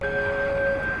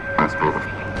Roger.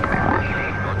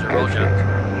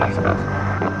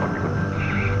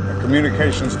 A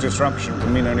communications disruption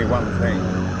can mean only one thing.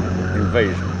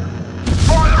 Invasion.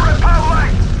 For the Republic!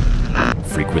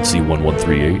 Frequency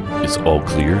 1138 is all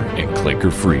clear and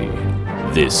clanker free.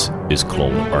 This is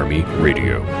Clone Army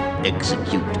Radio.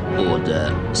 Execute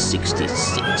Order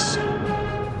 66.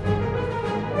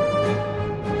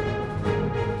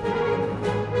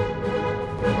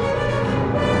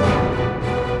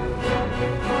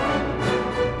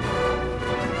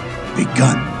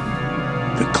 Begun.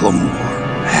 The Clone War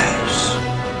has.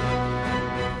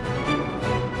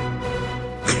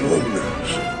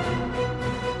 Cloners.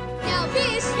 Now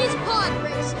this is pod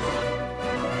racing.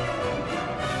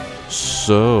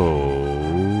 So,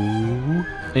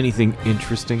 anything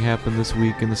interesting happened this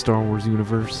week in the Star Wars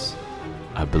universe?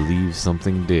 I believe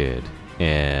something did.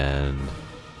 And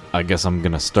I guess I'm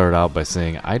going to start out by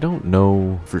saying I don't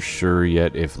know for sure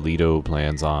yet if Leto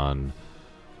plans on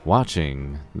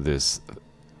watching this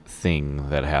thing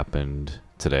that happened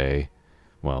today.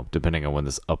 Well, depending on when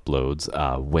this uploads,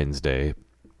 Wednesday.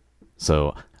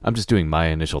 So I'm just doing my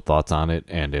initial thoughts on it,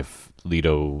 and if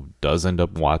Leto does end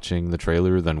up watching the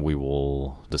trailer, then we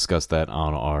will discuss that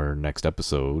on our next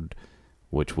episode,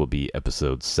 which will be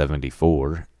episode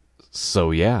 74.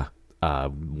 So yeah,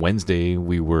 Wednesday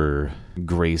we were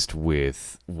graced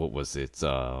with, what was it,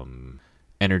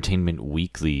 Entertainment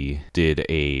Weekly did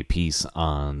a piece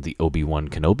on the Obi-Wan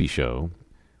Kenobi show.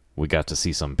 We got to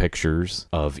see some pictures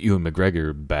of Ewan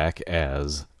McGregor back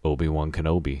as Obi-Wan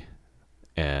Kenobi.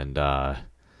 And I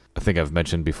think I've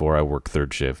mentioned before I work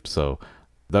third shift, so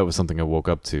that was something I woke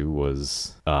up to,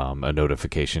 was a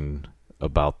notification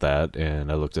about that.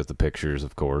 And I looked at the pictures,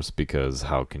 of course, because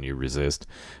how can you resist?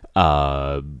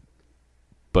 But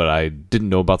I didn't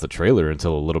know about the trailer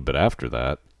until a little bit after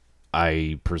that.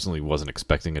 I personally wasn't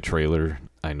expecting a trailer.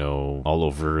 I know all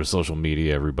over social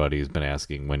media everybody's been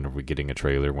asking, when are we getting a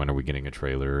trailer? When are we getting a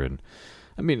trailer? And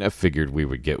I mean, I figured we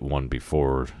would get one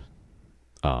before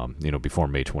before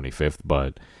May 25th,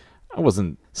 but I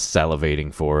wasn't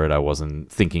salivating for it. I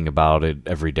wasn't thinking about it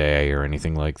every day or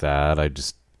anything like that. I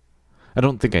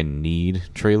don't think I need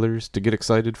trailers to get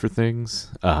excited for things.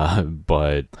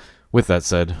 But with that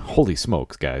said, holy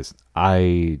smokes, guys.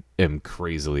 I am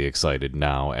crazily excited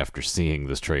now after seeing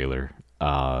this trailer.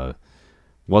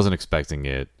 Wasn't expecting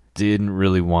it. Didn't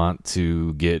really want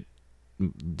to get...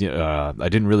 I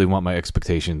didn't really want my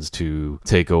expectations to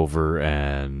take over,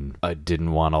 and I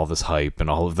didn't want all this hype and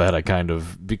all of that. I kind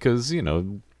of... Because,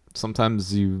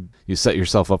 sometimes you set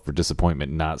yourself up for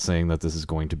disappointment, not saying that this is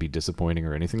going to be disappointing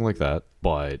or anything like that,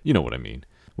 but you know what I mean.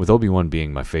 With Obi-Wan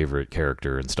being my favorite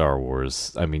character in Star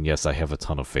Wars, I mean, yes, I have a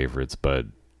ton of favorites, but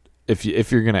if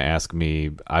you're going to ask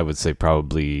me, I would say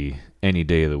probably any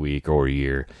day of the week or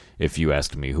year, if you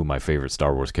asked me who my favorite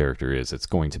Star Wars character is, it's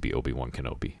going to be Obi-Wan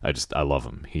Kenobi. I love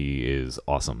him. He is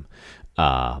awesome.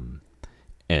 And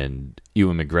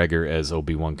Ewan McGregor as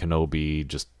Obi-Wan Kenobi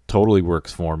just totally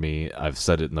works for me. I've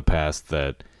said it in the past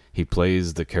that he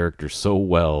plays the character so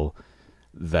well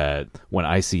that when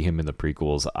I see him in the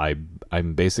prequels,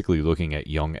 I'm basically looking at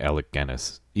young Alec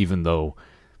Guinness, even though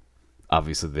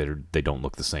obviously they don't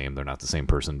look the same, they're not the same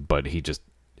person, but he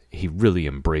really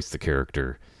embraced the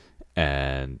character,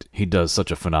 and he does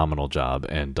such a phenomenal job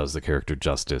and does the character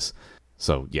justice.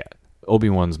 So yeah,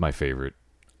 Obi-Wan's my favorite.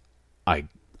 I'm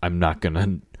not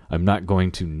going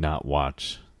to not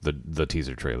watch the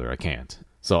teaser trailer. I can't.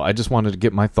 So I just wanted to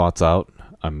get my thoughts out.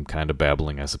 I'm kind of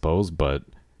babbling, I suppose, but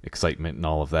excitement and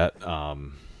all of that.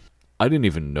 I didn't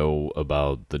even know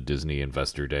about the Disney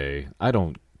Investor Day. I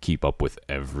don't keep up with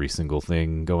every single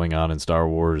thing going on in Star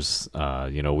Wars.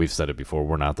 We've said it before.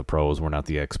 We're not the pros. We're not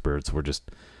the experts. We're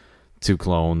just two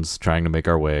clones trying to make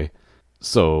our way.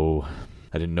 So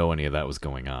I didn't know any of that was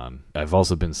going on. I've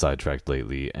also been sidetracked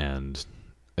lately, and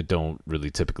I don't really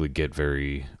typically get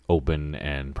very open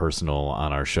and personal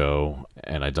on our show,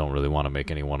 and I don't really want to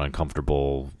make anyone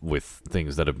uncomfortable with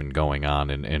things that have been going on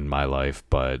in my life,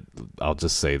 but I'll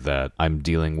just say that I'm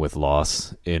dealing with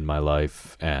loss in my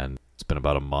life, and it's been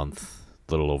about a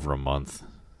little over a month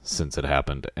since it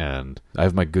happened, and I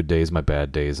have my good days, my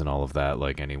bad days, and all of that,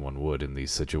 like anyone would in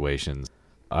these situations.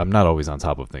 I'm not always on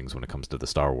top of things when it comes to the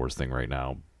Star Wars thing right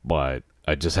now, but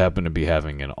I just happen to be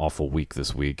having an awful week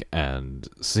this week, and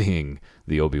seeing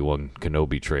the Obi-Wan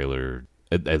Kenobi trailer,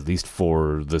 at least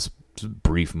for this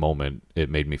brief moment, it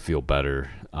made me feel better.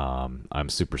 I'm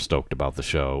super stoked about the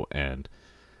show, and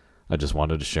I just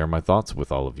wanted to share my thoughts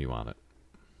with all of you on it.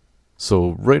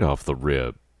 So right off the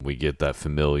rip, we get that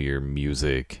familiar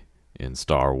music in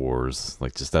Star Wars,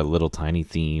 like just that little tiny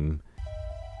theme.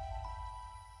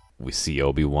 we see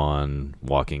Obi-Wan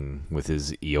walking with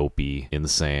his Eopie in the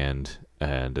sand,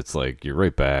 and it's like, you're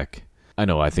right back. I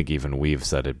know, I think even we've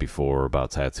said it before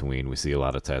about Tatooine. We see a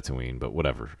lot of Tatooine, but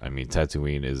whatever. I mean,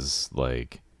 Tatooine is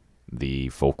like the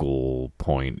focal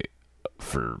point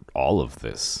for all of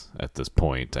this at this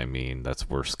point. I mean, that's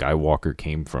where Skywalker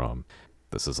came from.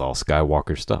 This is all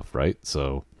Skywalker stuff, right?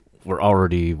 So we're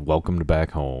already welcomed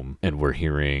back home, and we're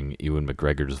hearing Ewan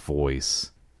McGregor's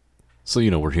voice. So,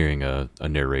 we're hearing a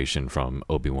narration from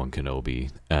Obi-Wan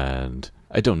Kenobi, and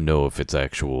I don't know if it's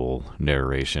actual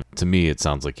narration. To me, it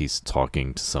sounds like he's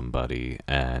talking to somebody,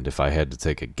 and if I had to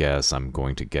take a guess, I'm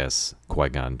going to guess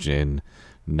Qui-Gon Jinn,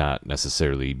 not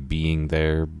necessarily being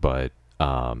there, but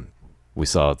we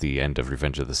saw at the end of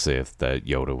Revenge of the Sith that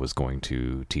Yoda was going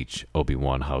to teach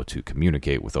Obi-Wan how to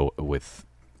communicate with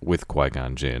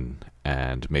Qui-Gon Jinn,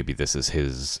 and maybe this is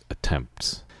his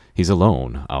attempt. He's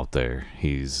alone out there.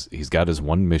 He's got his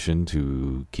one mission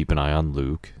to keep an eye on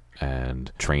Luke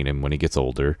and train him when he gets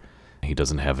older. He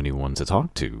doesn't have anyone to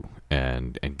talk to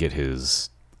and get his,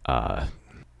 to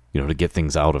get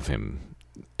things out of him.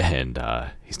 And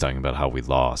he's talking about how we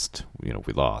lost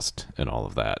and all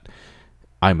of that.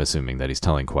 I'm assuming that he's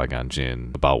telling Qui-Gon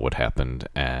Jinn about what happened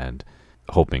and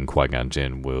hoping Qui-Gon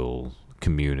Jinn will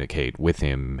communicate with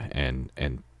him and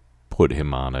put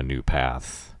him on a new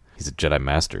path. He's a Jedi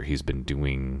Master. He's been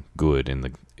doing good in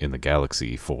the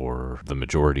galaxy for the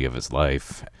majority of his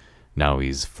life. Now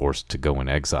he's forced to go in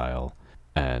exile.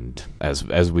 And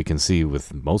as we can see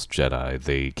with most Jedi,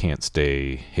 they can't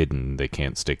stay hidden. They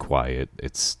can't stay quiet.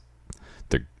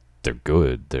 They're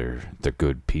good. They're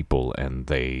good people, and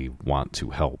they want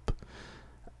to help.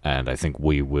 And I think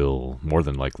we will more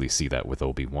than likely see that with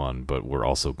Obi-Wan, but we're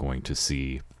also going to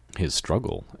see his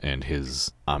struggle and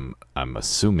his, I'm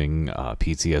assuming,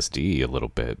 PTSD a little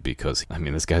bit, because, I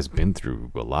mean, this guy's been through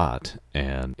a lot,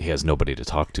 and he has nobody to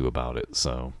talk to about it.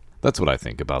 So that's what I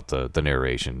think about the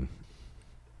narration.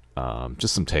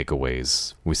 Just some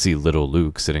takeaways. We see little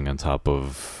Luke sitting on top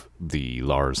of the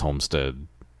Lars Homestead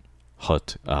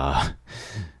hut.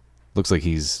 Looks like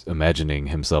he's imagining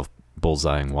himself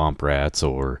bullseyeing Womp Rats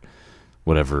or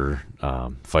whatever,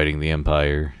 fighting the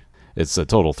Empire. It's a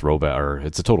total throwback, or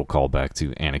it's a total callback to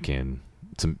Anakin.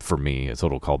 For me, a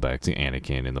total callback to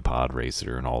Anakin in the pod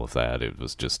racer and all of that. It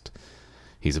was just,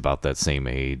 he's about that same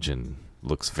age and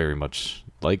looks very much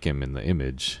like him in the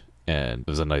image. And it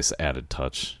was a nice added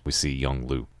touch. We see young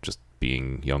Luke just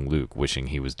being young Luke, wishing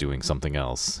he was doing something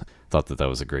else. Thought that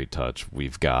was a great touch.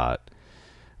 We've got,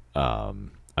 I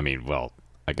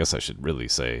guess I should really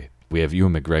say, we have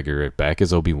Ewan McGregor back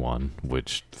as Obi-Wan,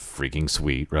 which freaking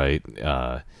sweet, right?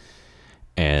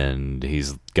 And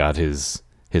he's got his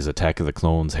Attack of the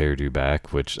Clones hairdo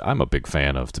back, which I'm a big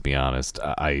fan of, to be honest.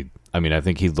 I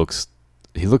think he looks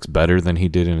better than he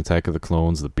did in Attack of the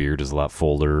Clones. The beard is a lot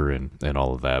fuller and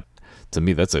all of that. To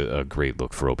me, that's a great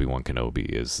look for Obi-Wan Kenobi,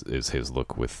 is his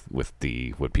look with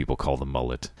the, what people call the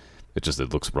mullet.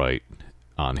 It looks right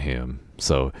on him.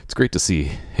 So it's great to see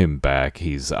him back.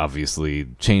 He's obviously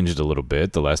changed a little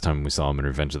bit. The last time we saw him in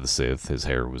Revenge of the Sith, his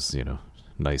hair was,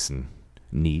 nice and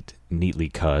neatly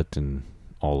cut and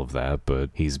all of that, but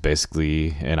he's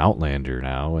basically an outlander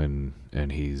now, and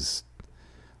he's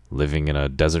living in a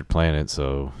desert planet,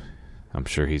 so I'm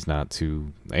sure he's not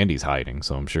too, and he's hiding,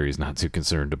 so I'm sure he's not too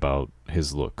concerned about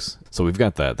his looks. So we've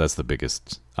got that. That's the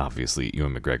biggest, obviously.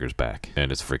 Ewan McGregor's back,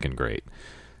 and it's freaking great.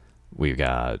 We've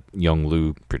got young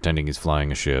Luke pretending he's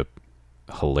flying a ship,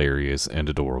 hilarious and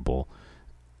adorable.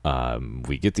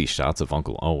 We get these shots of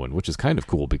Uncle Owen, which is kind of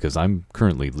cool because I'm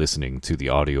currently listening to the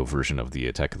audio version of the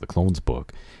Attack of the Clones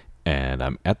book, and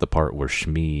I'm at the part where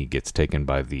Shmi gets taken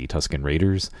by the Tusken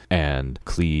Raiders, and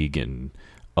Klieg and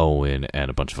Owen and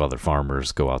a bunch of other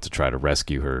farmers go out to try to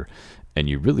rescue her, and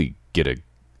you really get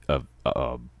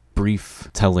a brief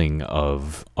telling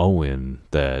of Owen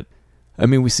that,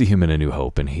 we see him in A New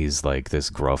Hope, and he's like this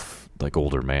gruff, like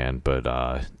older man,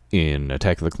 but in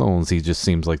Attack of the Clones, he just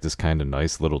seems like this kind of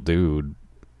nice little dude,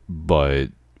 but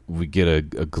we get a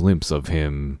glimpse of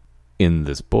him in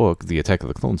this book, the Attack of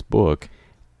the Clones book,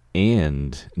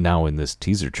 and now in this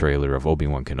teaser trailer of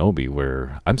Obi-Wan Kenobi,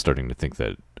 where I'm starting to think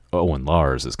that Owen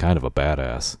Lars is kind of a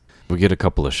badass. We get a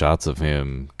couple of shots of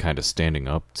him kind of standing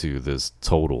up to this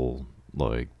total,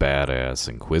 like, badass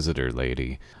Inquisitor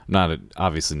lady.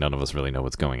 Obviously none of us really know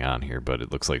what's going on here, but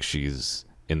it looks like she's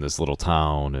in this little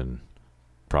town and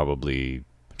probably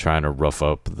trying to rough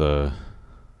up the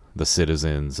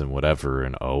citizens and whatever,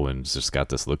 and Owen's just got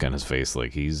this look on his face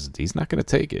like he's not going to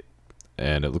take it.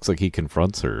 And it looks like he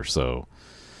confronts her, so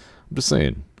I'm just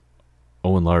saying,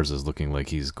 Owen Lars is looking like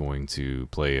he's going to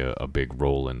play a big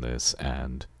role in this,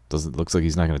 and Looks like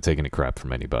he's not going to take any crap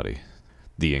from anybody.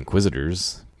 The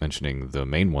Inquisitors, mentioning the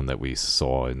main one that we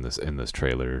saw in this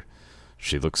trailer,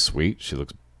 she looks sweet. She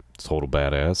looks total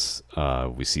badass.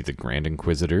 We see the Grand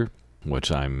Inquisitor,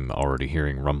 which I'm already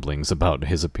hearing rumblings about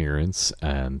his appearance.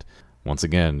 And once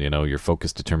again, your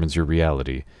focus determines your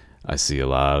reality. I see a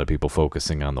lot of people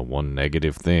focusing on the one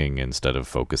negative thing instead of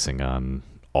focusing on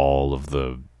all of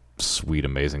the sweet,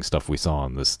 amazing stuff we saw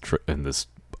in this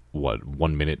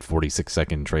 1 minute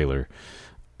 46-second trailer.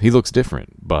 He looks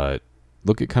different, but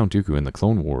look at Count Dooku in the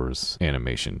Clone Wars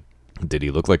animation. Did he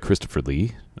look like Christopher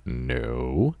Lee?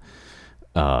 No.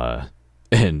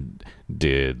 And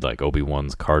did like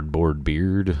Obi-Wan's cardboard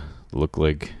beard look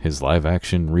like his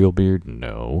live-action real beard?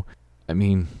 No. I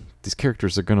mean, these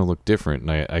characters are going to look different,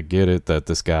 and I get it that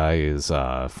this guy is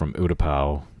from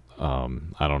Utapau.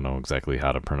 I don't know exactly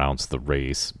how to pronounce the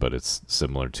race, but it's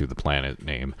similar to the planet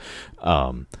name.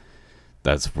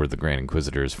 That's where the Grand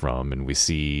Inquisitor is from, and we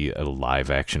see a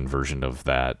live-action version of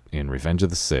that in Revenge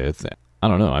of the Sith. I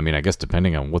don't know. I mean, I guess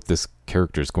depending on what this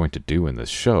character is going to do in this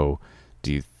show,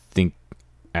 do you think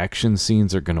action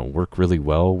scenes are going to work really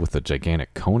well with a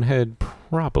gigantic cone head?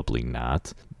 Probably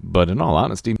not. But in all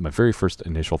honesty, my very first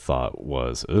initial thought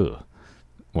was, ugh.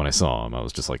 When I saw him, I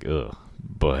was just like, ugh.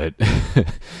 But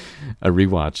I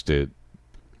rewatched it.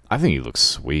 I think he looks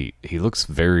sweet. He looks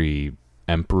very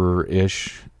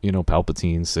Emperor-ish,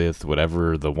 Palpatine, Sith,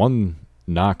 whatever. The one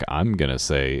knock I'm going to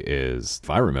say is, if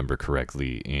I remember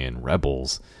correctly, in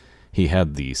Rebels, he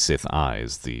had the Sith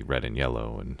eyes, the red and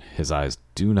yellow, and his eyes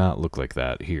do not look like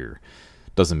that here.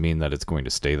 Doesn't mean that it's going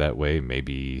to stay that way.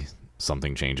 Maybe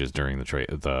something changes during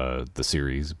the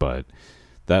series, but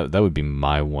that would be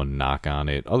my one knock on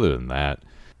it. Other than that,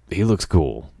 he looks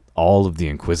cool. All of the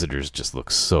Inquisitors just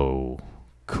look so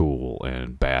cool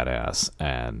and badass,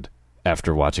 and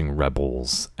after watching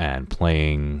Rebels and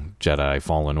playing Jedi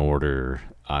Fallen Order,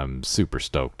 I'm super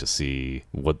stoked to see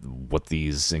what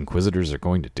these Inquisitors are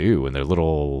going to do in their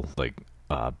little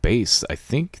base. I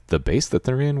think the base that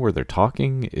they're in where they're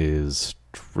talking is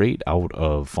straight out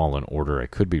of Fallen Order. I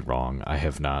could be wrong. I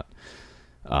have not.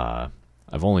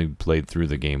 I've only played through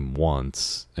the game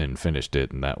once and finished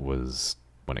it, and that was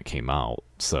when it came out.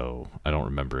 So I don't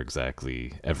remember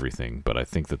exactly everything, but I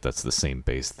think that that's the same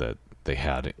base that they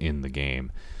had in the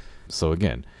game. So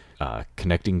again,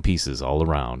 connecting pieces all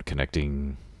around,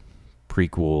 connecting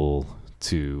prequel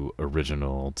to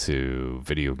original to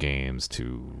video games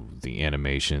to the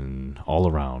animation all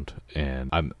around, and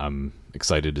I'm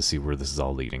excited to see where this is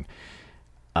all leading.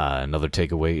 Another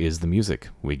takeaway is the music.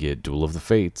 We get Duel of the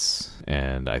Fates,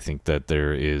 and I think that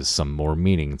there is some more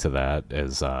meaning to that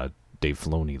as Dave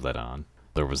Filoni led on.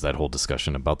 There was that whole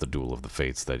discussion about the Duel of the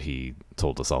Fates that he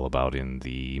told us all about in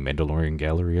the Mandalorian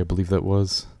Gallery, I believe that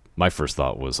was. My first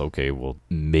thought was, okay, well,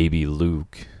 maybe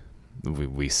Luke,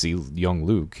 we see young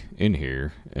Luke in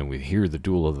here, and we hear the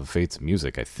Duel of the Fates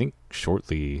music, I think,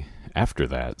 shortly after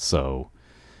that, so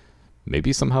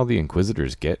maybe somehow the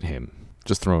Inquisitors get him.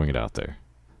 Just throwing it out there.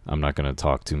 I'm not going to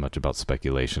talk too much about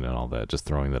speculation and all that, just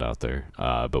throwing that out there.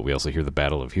 But we also hear the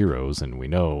Battle of Heroes, and we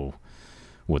know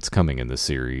what's coming in this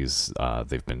series.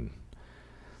 They've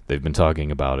been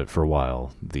talking about it for a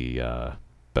while. The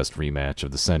best rematch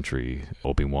of the century,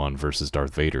 Obi-Wan versus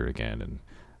Darth Vader again. And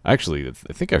actually,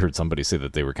 I think I heard somebody say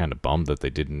that they were kind of bummed that they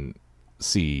didn't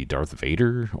see Darth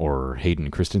Vader or Hayden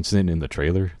Christensen in the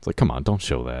trailer. It's like, come on, don't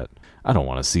show that. I don't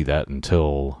want to see that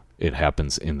until it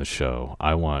happens in the show.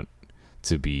 I want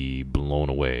to be blown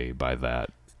away by that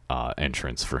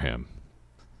entrance for him.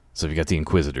 So you've got the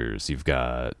Inquisitors, you've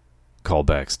got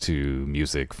callbacks to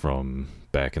music from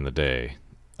back in the day,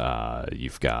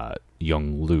 you've got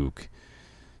young Luke,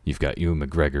 you've got Ewan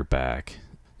McGregor back,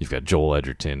 you've got Joel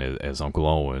Edgerton as Uncle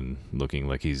Owen looking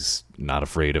like he's not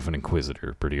afraid of an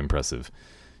Inquisitor. Pretty impressive.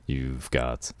 You've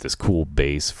got this cool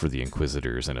base for the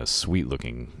Inquisitors and a sweet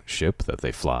looking ship that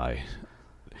they fly.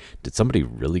 Did somebody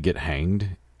really get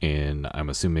hanged in, I'm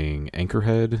assuming,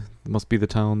 Anchorhead must be the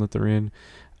town that they're in?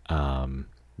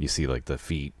 You see like the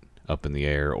feet up in the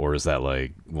air, or is that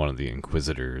like one of the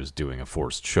Inquisitors doing a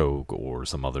forced choke or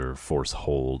some other force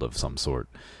hold of some sort?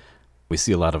 We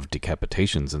see a lot of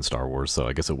decapitations in Star Wars, so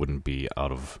I guess it wouldn't be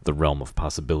out of the realm of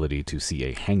possibility to see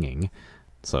a hanging.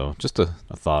 So just a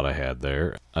thought I had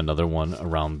there. Another one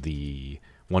around the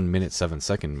 1 minute 7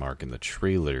 second mark in the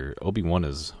trailer. Obi-Wan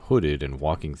is hooded and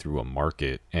walking through a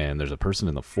market, and there's a person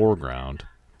in the foreground.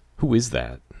 Who is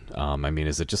that? I mean,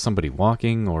 is it just somebody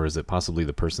walking, or is it possibly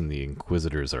the person the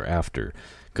Inquisitors are after?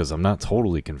 Because I'm not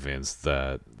totally convinced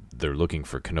that they're looking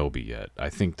for Kenobi yet. I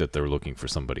think that they're looking for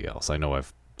somebody else. I know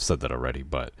I've said that already,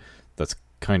 but that's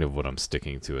kind of what I'm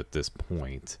sticking to at this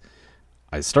point.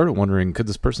 I started wondering, could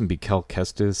this person be Cal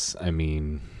Kestis? I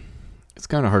mean, it's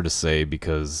kind of hard to say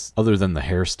because other than the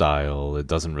hairstyle, it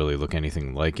doesn't really look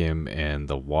anything like him, and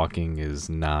the walking is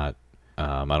not.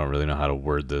 I don't really know how to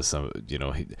word this.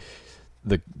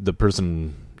 The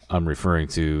person I'm referring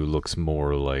to looks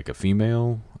more like a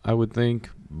female, I would think,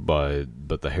 but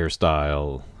the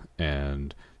hairstyle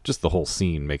and just the whole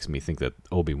scene makes me think that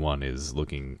Obi-Wan is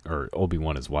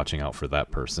watching out for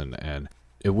that person, and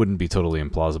it wouldn't be totally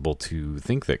implausible to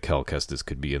think that Cal Kestis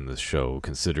could be in this show,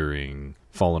 considering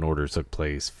Fallen Order took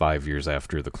place 5 years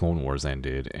after the Clone Wars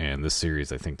ended, and this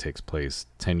series, I think, takes place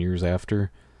 10 years after.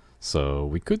 So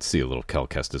we could see a little Cal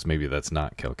Kestis. Maybe that's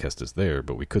not Cal Kestis there,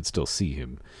 but we could still see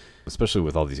him, especially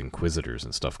with all these Inquisitors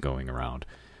and stuff going around.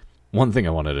 One thing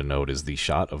I wanted to note is the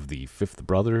shot of the fifth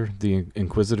brother, the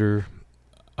Inquisitor,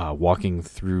 walking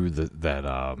through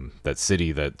that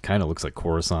city that kind of looks like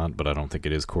Coruscant, but I don't think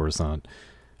it is Coruscant.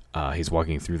 He's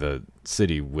walking through the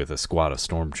city with a squad of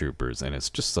stormtroopers, and it's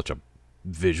just such a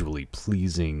visually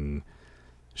pleasing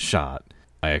shot.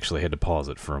 I actually had to pause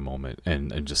it for a moment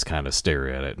and just kind of stare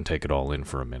at it and take it all in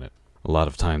for a minute. A lot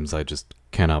of times I just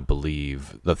cannot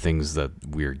believe the things that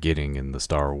we're getting in the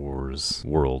Star Wars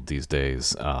world these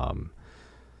days.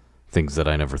 Things that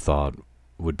I never thought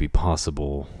would be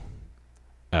possible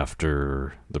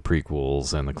after the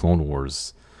prequels and the Clone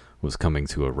Wars was coming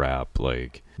to a wrap.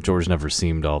 Like, George never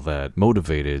seemed all that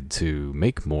motivated to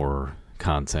make more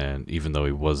content, even though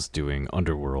he was doing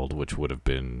Underworld, which would have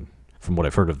been, from what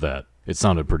I've heard of that, it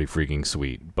sounded pretty freaking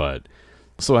sweet. But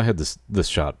so I had this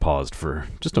shot paused for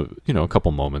just a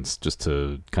couple moments just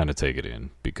to kind of take it in,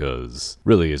 because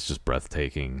really it's just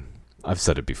breathtaking. I've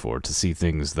said it before, to see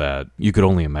things that you could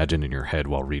only imagine in your head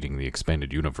while reading the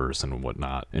expanded universe and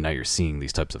whatnot, and now you're seeing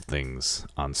these types of things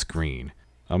on screen.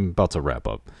 I'm about to wrap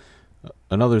up.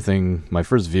 Another thing, my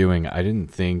first viewing, I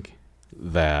didn't think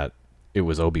that it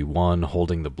was Obi-Wan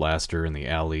holding the blaster in the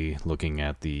alley looking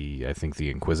at the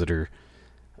Inquisitor.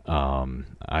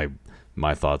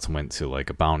 My thoughts went to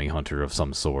like a bounty hunter of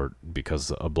some sort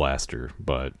because a blaster,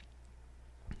 but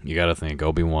you gotta think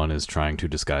Obi-Wan is trying to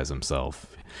disguise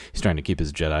himself. He's trying to keep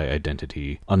his Jedi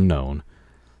identity unknown,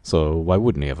 so why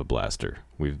wouldn't he have a blaster?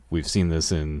 We've seen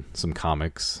this in some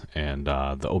comics and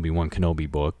the Obi-Wan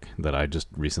Kenobi book that I just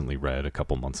recently read a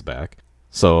couple months back.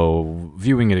 So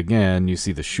viewing it again, you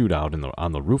see the shootout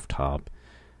on the rooftop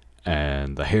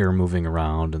and the hair moving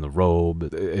around and the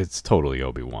robe. It's totally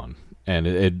Obi-Wan. And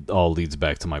it all leads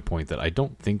back to my point that I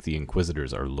don't think the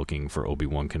Inquisitors are looking for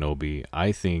Obi-Wan Kenobi.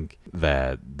 I think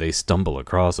that they stumble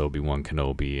across Obi-Wan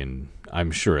Kenobi, and I'm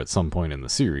sure at some point in the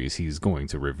series he's going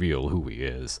to reveal who he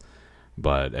is.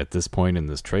 But at this point in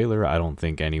this trailer, I don't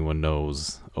think anyone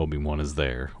knows Obi-Wan is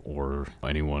there, or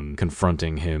anyone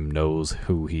confronting him knows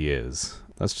who he is.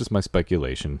 That's just my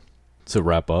speculation. To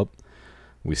wrap up,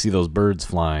 we see those birds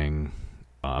flying.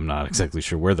 I'm not exactly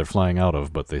sure where they're flying out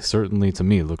of, but they certainly, to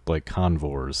me, looked like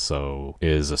convors. So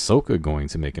is Ahsoka going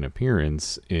to make an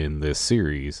appearance in this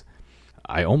series?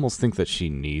 I almost think that she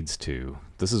needs to.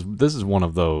 This is one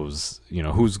of those,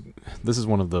 who's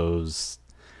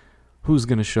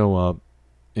going to show up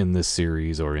in this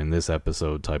series or in this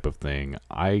episode type of thing.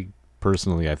 I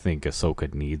think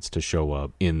Ahsoka needs to show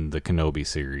up in the Kenobi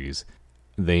series.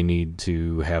 They need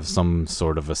to have some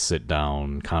sort of a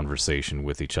sit-down conversation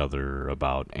with each other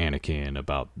about Anakin,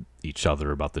 about each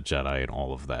other, about the Jedi, and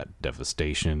all of that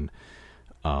devastation.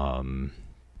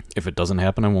 If it doesn't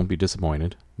happen, I won't be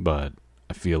disappointed, but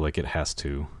I feel like it has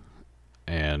to.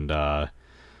 And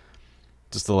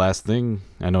just the last thing,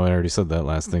 I know I already said that,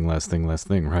 last thing,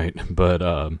 right?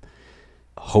 But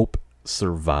hope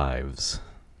survives.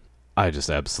 I just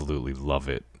absolutely love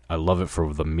it. I love it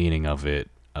for the meaning of it.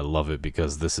 I love it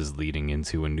because this is leading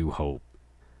into a new hope.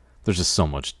 There's just so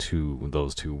much to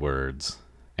those two words.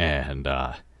 And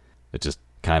it just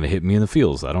kind of hit me in the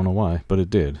feels. I don't know why, but it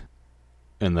did.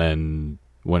 And then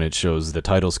when it shows the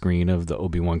title screen of the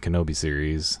Obi-Wan Kenobi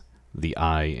series, the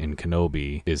eye in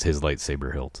Kenobi is his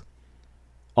lightsaber hilt.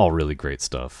 All really great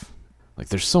stuff. Like,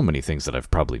 there's so many things that I've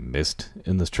probably missed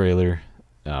in this trailer.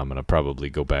 I'm going to probably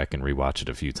go back and rewatch it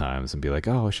a few times and be like,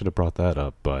 oh, I should have brought that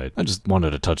up. But I just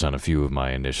wanted to touch on a few of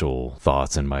my initial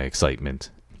thoughts and my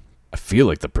excitement. I feel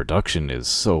like the production is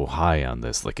so high on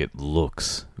this. Like, it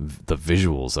looks, the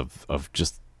visuals of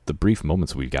just the brief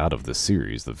moments we got of this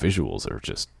series, the visuals are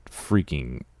just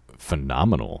freaking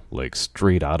phenomenal. Like,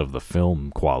 straight out of the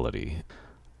film quality.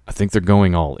 I think they're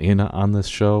going all in on this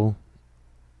show,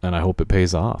 and I hope it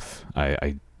pays off.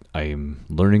 I am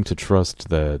learning to trust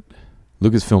that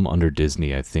Lucasfilm under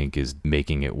Disney, I think, is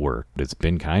making it work. It's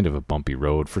been kind of a bumpy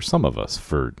road for some of us,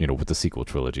 with the sequel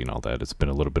trilogy and all that. It's been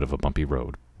a little bit of a bumpy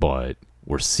road, but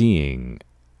we're seeing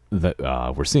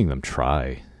them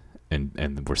try,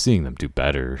 and we're seeing them do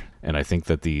better. And I think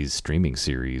that these streaming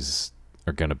series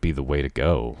are going to be the way to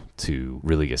go to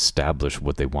really establish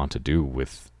what they want to do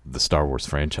with the Star Wars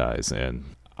franchise. And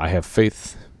I have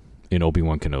faith in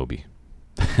Obi-Wan Kenobi.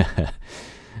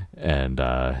 And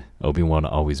Obi-Wan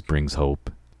always brings hope,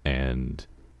 and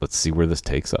let's see where this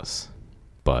takes us.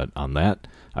 But on that,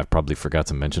 I've probably forgot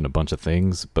to mention a bunch of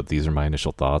things, but these are my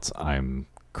initial thoughts. I'm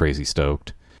crazy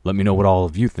stoked. Let me know what all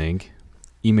of you think.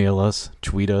 Email us,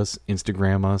 tweet us,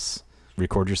 Instagram us,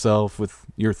 record yourself with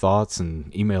your thoughts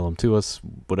and email them to us,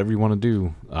 whatever you want to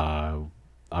do.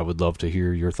 I would love to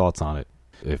hear your thoughts on it.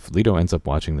 If Lito ends up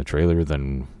watching the trailer,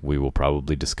 then we will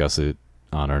probably discuss it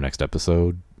on our next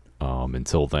episode.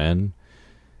 Until then,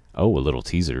 a little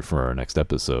teaser for our next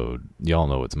episode. Y'all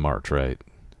know it's March, right?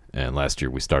 And last year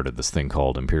we started this thing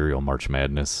called Imperial March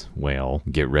Madness. Well,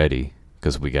 get ready,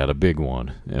 because we got a big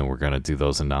one, and we're going to do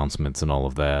those announcements and all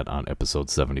of that on episode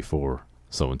 74.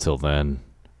 So until then,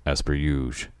 as per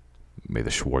usual, may the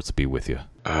Schwartz be with you.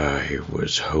 I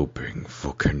was hoping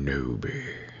for Kenobi.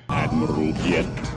 Admiral Piet.